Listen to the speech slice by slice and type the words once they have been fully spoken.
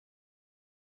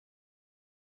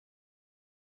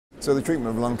So the treatment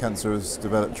of lung cancer has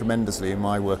developed tremendously in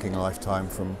my working lifetime,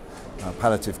 from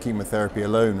palliative chemotherapy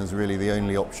alone as really the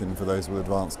only option for those with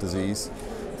advanced disease.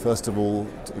 First of all,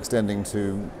 extending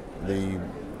to the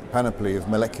panoply of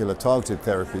molecular targeted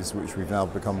therapies, which we've now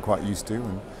become quite used to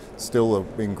and still are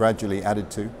being gradually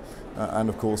added to. And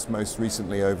of course, most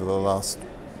recently over the last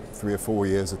 3 or 4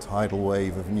 years, a tidal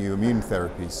wave of new immune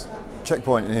therapies.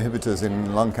 Checkpoint inhibitors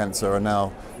in lung cancer are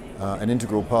now an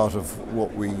integral part of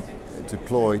what we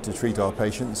deploy to treat our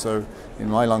patients. So in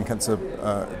my lung cancer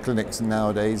clinics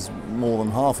nowadays, more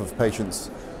than half of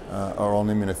patients are on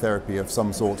immunotherapy of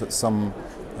some sort at some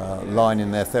line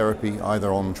in their therapy,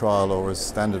 either on trial or as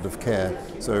standard of care.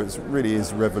 So it really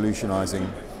is revolutionizing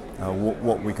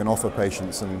what we can offer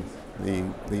patients and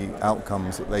the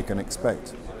outcomes that they can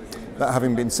expect. That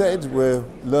having been said, we're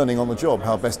learning on the job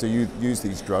how best to use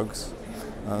these drugs.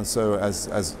 So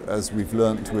as we've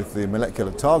learnt with the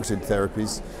molecular targeted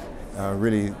therapies,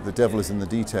 really the devil is in the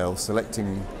detail.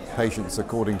 Selecting patients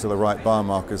according to the right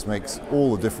biomarkers makes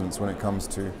all the difference when it comes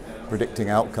to predicting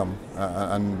outcome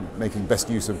and making best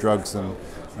use of drugs, and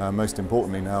most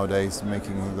importantly nowadays,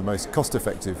 making the most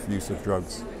cost-effective use of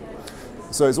drugs.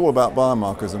 So it's all about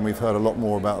biomarkers, and we've heard a lot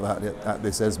more about that at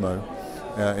this ESMO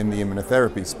in the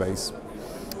immunotherapy space.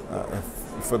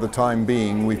 For the time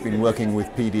being, we've been working with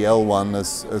PD-L1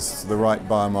 as the right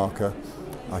biomarker,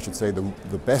 I should say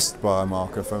the best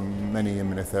biomarker for many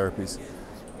immunotherapies.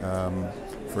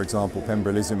 For example,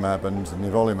 pembrolizumab and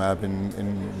nivolumab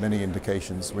in many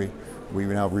indications. We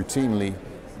now routinely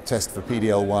test for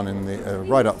PD-L1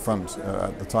 right up front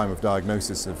at the time of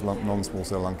diagnosis of non-small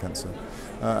cell lung cancer.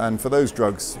 And for those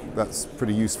drugs, that's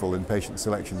pretty useful in patient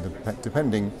selection,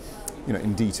 depending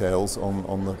in details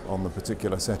on the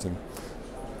particular setting.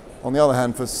 On the other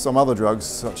hand, for some other drugs,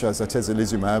 such as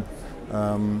atezolizumab,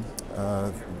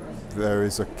 there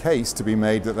is a case to be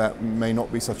made that may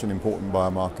not be such an important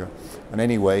biomarker. And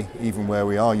anyway, even where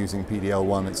we are using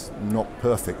PD-L1, it's not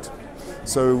perfect.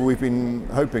 So we've been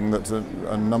hoping that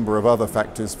a number of other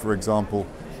factors, for example,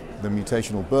 the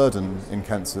mutational burden in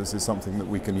cancers, is something that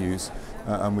we can use.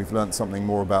 And we've learnt something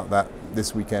more about that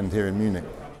this weekend here in Munich.